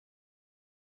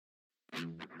Good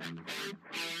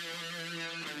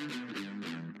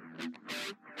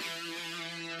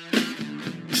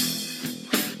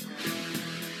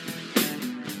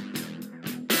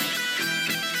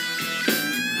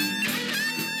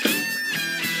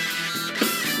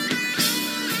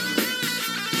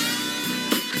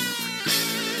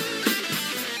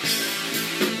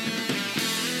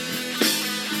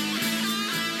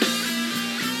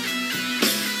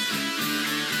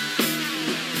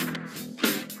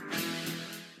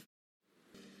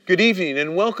evening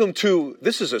and welcome to,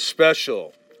 this is a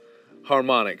special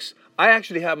Harmonics. I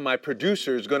actually have my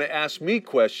producers going to ask me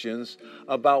questions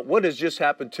about what has just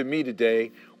happened to me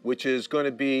today, which is going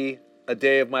to be a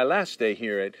day of my last day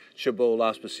here at Chabot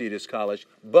Las Positas College,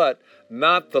 but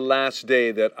not the last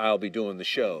day that I'll be doing the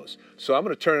shows. So I'm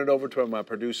going to turn it over to my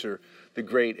producer, the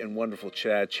great and wonderful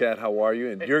Chad. Chad, how are you?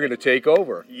 And you're going to take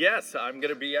over. Yes, I'm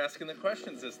going to be asking the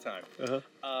questions this time.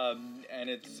 And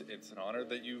it's an honor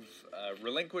that you've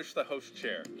relinquished the host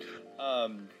chair.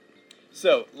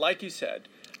 So, like you said,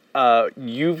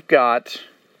 you've got,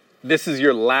 this is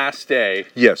your last day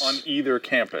on either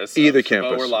campus. Either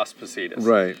campus. Or Las Positas.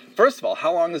 Right. First of all,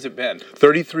 how long has it been?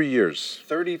 33 years.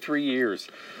 33 years.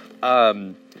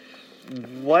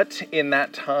 What in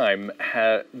that time,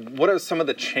 what are some of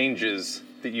the changes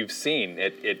that you've seen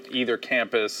at either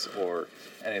campus or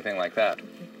anything like that?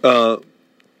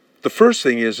 The first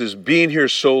thing is being here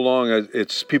so long.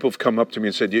 It's people have come up to me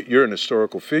and said, "You're an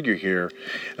historical figure here,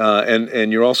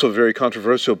 and you're also very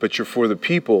controversial, but you're for the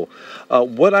people."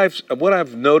 What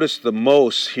I've noticed the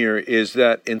most here is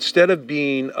that instead of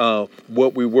being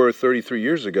what we were 33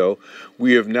 years ago,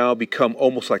 we have now become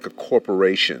almost like a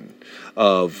corporation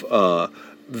of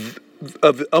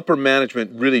upper management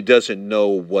really doesn't know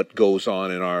what goes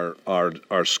on in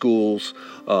our schools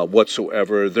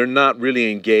whatsoever. They're not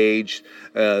really engaged.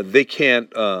 They can't.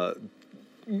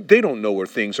 They don't know where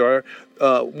things are.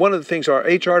 One of the things, our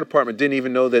HR department didn't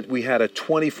even know that we had a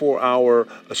 24-hour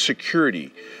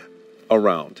security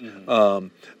around. Mm-hmm.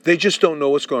 They just don't know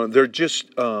what's going on. They're just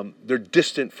they're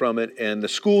distant from it, and the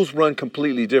schools run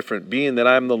completely different. Being that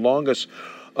I'm the longest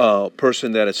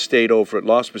person that has stayed over at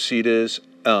Las Positas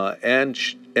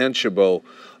and Chabot,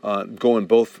 going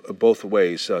both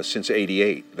ways since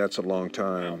 '88. That's a long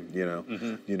time, you know.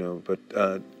 Mm-hmm. You know, but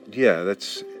yeah,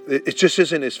 it just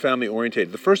isn't as family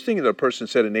oriented. The first thing that a person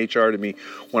said in HR to me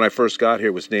when I first got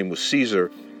here, his name was Caesar.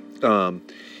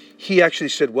 He actually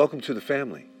said, "Welcome to the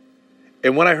family."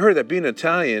 And when I heard that, being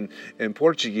Italian and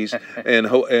Portuguese and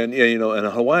you know and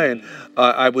a Hawaiian,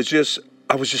 I was just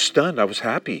stunned. I was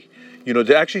happy. You know,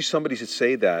 to actually somebody to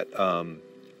say that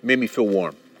made me feel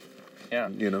warm. Yeah.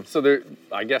 You know. So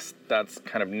I guess that's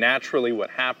kind of naturally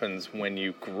what happens when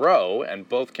you grow, and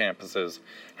both campuses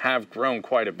have grown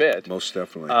quite a bit. Most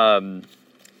definitely.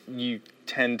 You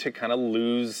tend to kind of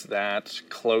lose that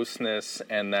closeness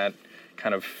and that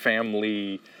kind of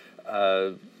family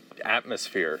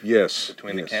atmosphere.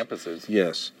 Between the campuses.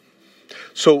 Yes.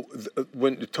 So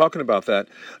when talking about that,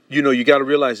 you know, you got to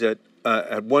realize that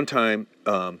at one time.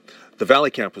 The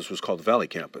Valley Campus was called the Valley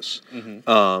Campus.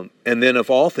 Mm-hmm. And then of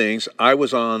all things, I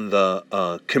was on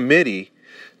the committee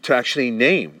to actually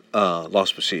name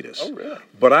Las Positas. Oh, really?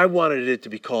 But I wanted it to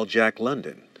be called Jack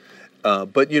London.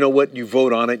 But you know what? You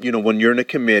vote on it. You know, when you're in a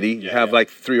committee, you have like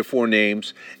 3 or 4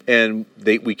 names, and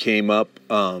we came up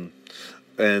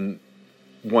and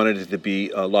wanted it to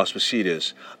be Las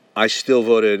Positas. I still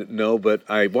voted no, but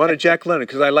I wanted Jack London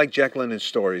because I like Jack London's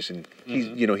stories, and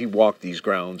he walked these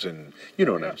grounds, and you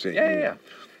know what I'm saying. Yeah.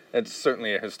 It's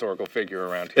certainly a historical figure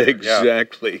around here.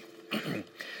 Exactly. Yeah.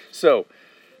 So,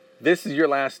 this is your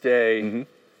last day.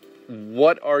 Mm-hmm.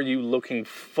 What are you looking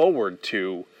forward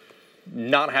to?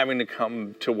 Not having to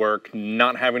come to work,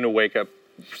 not having to wake up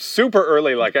super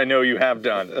early like I know you have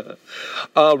done.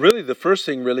 Really, the first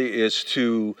thing really is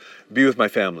to be with my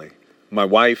family. My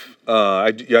wife,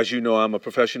 as you know, I'm a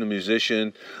professional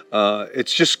musician.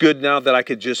 It's just good now that I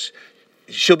could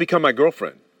she'll become my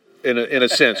girlfriend in a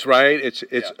sense, right?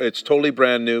 It's totally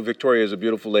brand new. Victoria is a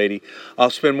beautiful lady. I'll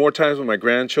spend more time with my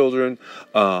grandchildren.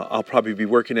 I'll probably be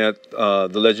working at the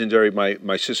legendary,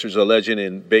 my sister's a legend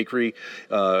in bakery,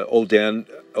 Old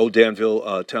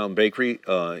Danville Town Bakery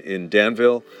in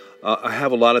Danville. I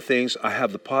have a lot of things. I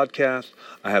have the podcast.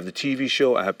 I have the TV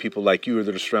show. I have people like you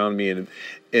that are surrounding me, and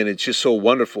it's just so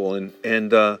wonderful.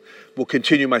 And will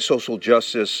continue my social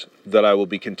justice that I will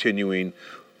be continuing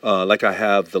like I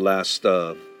have the last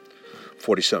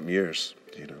 40-something years.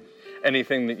 You know.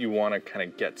 Anything that you want to kind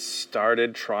of get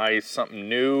started, try something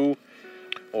new,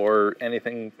 or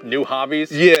anything new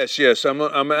hobbies? Yes.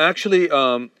 I'm actually.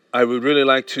 I would really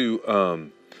like to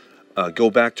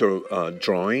go back to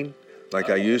drawing. like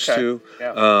I used okay. to.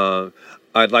 Yeah.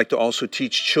 I'd like to also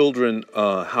teach children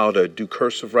how to do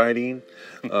cursive writing,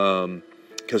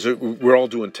 because we're all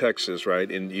doing Texas, right?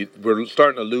 And we're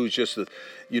starting to lose just the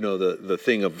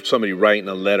thing of somebody writing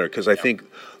a letter, because I think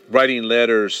writing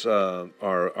letters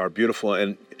are beautiful.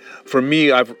 And for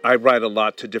me, I write a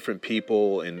lot to different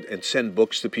people and send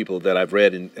books to people that I've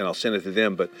read, and I'll send it to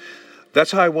them. But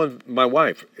that's how I won my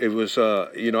wife. It was, a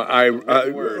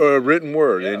written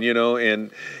word, Yeah.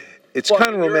 and it's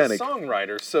kind of romantic. You're a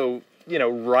songwriter, so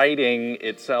writing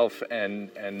itself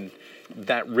and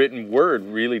that written word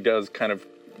really does kind of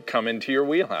come into your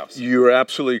wheelhouse. You're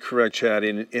absolutely correct, Chad,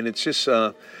 and it's just,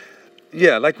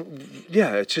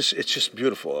 it's just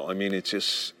beautiful. I mean, it's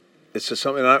just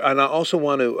something. And I also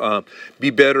want to be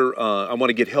better. I want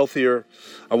to get healthier.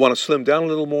 I want to slim down a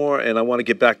little more, and I want to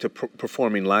get back to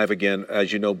performing live again.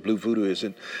 As you know, Blue Voodoo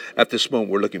isn't at this moment.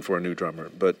 We're looking for a new drummer,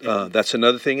 but that's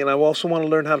another thing. And I also want to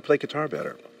learn how to play guitar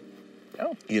better.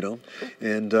 Oh.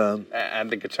 And add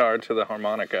the guitar to the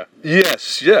harmonica.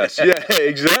 Yes, yeah,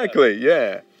 exactly,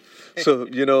 yeah. So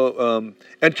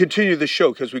and continue the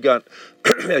show, because we got,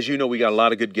 as you know, we got a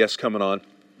lot of good guests coming on.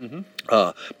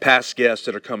 Past guests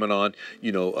that are coming on.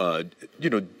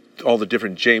 All the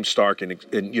different James Stark and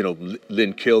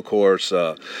Lynn Kilcourse,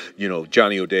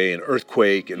 Johnny O'Day and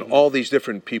Earthquake, and all these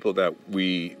different people that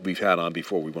we've had on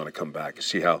before. We want to come back and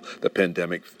see how the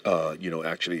pandemic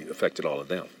actually affected all of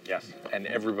them. Yes, and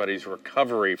everybody's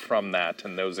recovery from that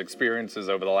and those experiences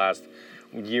over the last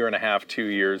year and a half, 2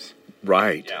 years.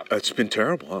 Right. Yeah. It's been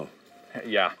terrible, huh?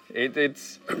 Yeah,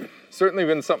 it's certainly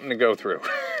been something to go through.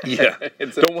 Yeah.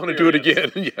 Don't want to do it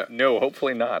again. Yeah. No,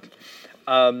 hopefully not.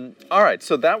 All right,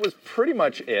 so that was pretty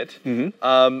much it.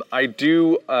 I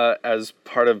do, as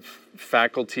part of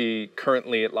faculty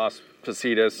currently at Las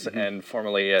Positas and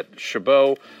formerly at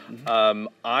Chabot,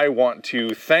 I want to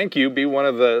thank you, be one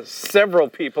of the several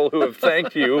people who have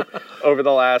thanked you over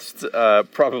the last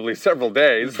probably several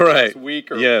days, right. This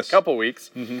week or a couple weeks.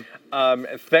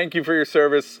 Thank you for your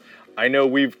service. I know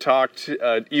we've talked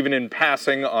even in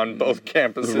passing on both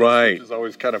campuses, right. which is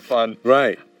always kind of fun.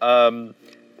 Right.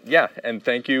 Yeah, and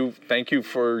thank you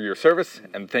for your service,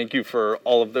 and thank you for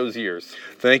all of those years.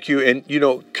 Thank you, and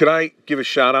could I give a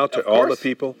shout out to all the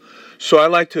people? So I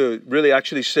like to really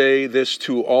actually say this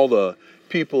to all the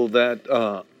people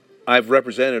that I've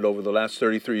represented over the last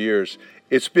 33 years.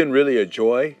 It's been really a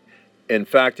joy. In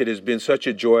fact, it has been such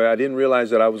a joy. I didn't realize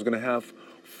that I was going to have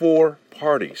 4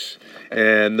 parties,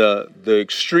 and the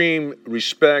extreme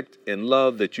respect and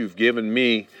love that you've given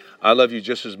me, I love you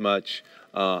just as much.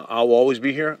 I'll always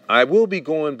be here. I will be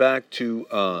going back to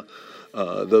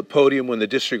the podium when the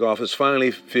district office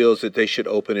finally feels that they should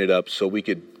open it up so we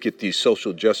could get the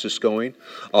social justice going.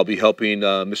 I'll be helping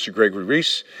Mr. Gregory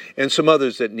Reese and some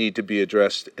others that need to be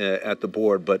addressed at the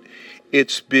board. But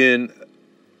it's been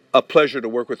a pleasure to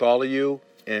work with all of you,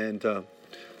 and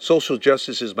social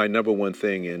justice is my number one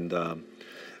thing. And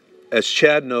as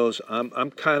Chad knows,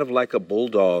 I'm kind of like a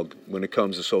bulldog when it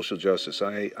comes to social justice.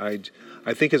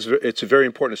 I think it's very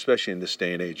important, especially in this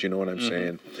day and age. You know what I'm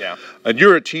saying? Yeah. And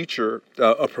you're a teacher,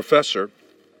 a professor,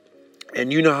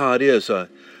 and you know how it is.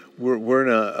 We're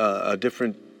in a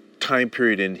different time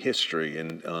period in history,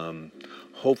 and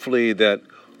hopefully that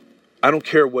I don't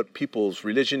care what people's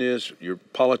religion is, your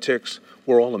politics.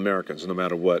 We're all Americans, no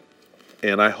matter what.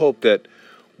 And I hope that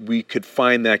we could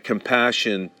find that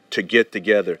compassion to get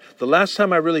together. The last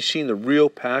time I really seen the real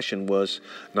passion was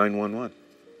 9/11.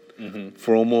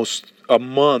 For almost a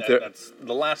month. That's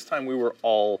the last time we were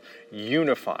all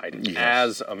unified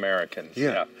as Americans.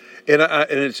 Yeah. And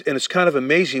it's kind of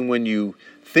amazing when you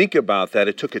think about that.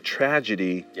 It took a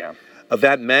tragedy of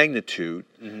that magnitude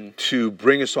to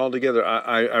bring us all together.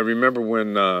 I remember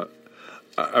when I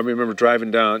remember driving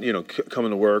down,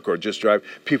 coming to work or just drive.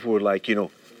 People were like,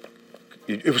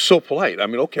 it was so polite. I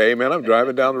mean, okay, man, I'm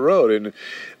driving down the road,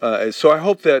 and so I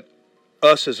hope that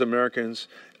us as Americans.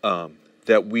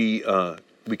 That we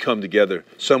come together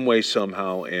some way,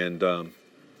 somehow, and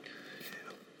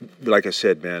like I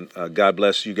said, man, God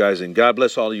bless you guys, and God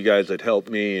bless all of you guys that helped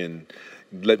me and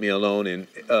let me alone and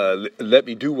let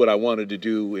me do what I wanted to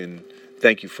do, and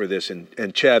thank you for this.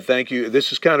 And Chad, thank you.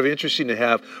 This is kind of interesting to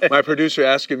have my producer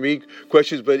asking me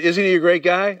questions, but isn't he a great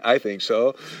guy? I think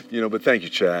so, but thank you,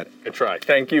 Chad. I try.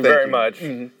 Thank you very much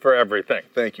for everything.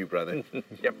 Thank you, brother.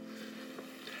 Yep.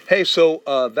 Hey, so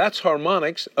that's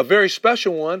Harmonics, a very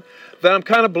special one that I'm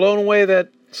kind of blown away that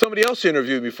somebody else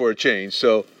interviewed me for a change.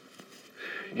 So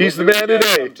he's the man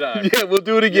today. Sometime. Yeah, we'll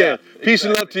do it again. Yeah, Peace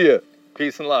and love to you.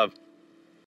 Peace and love.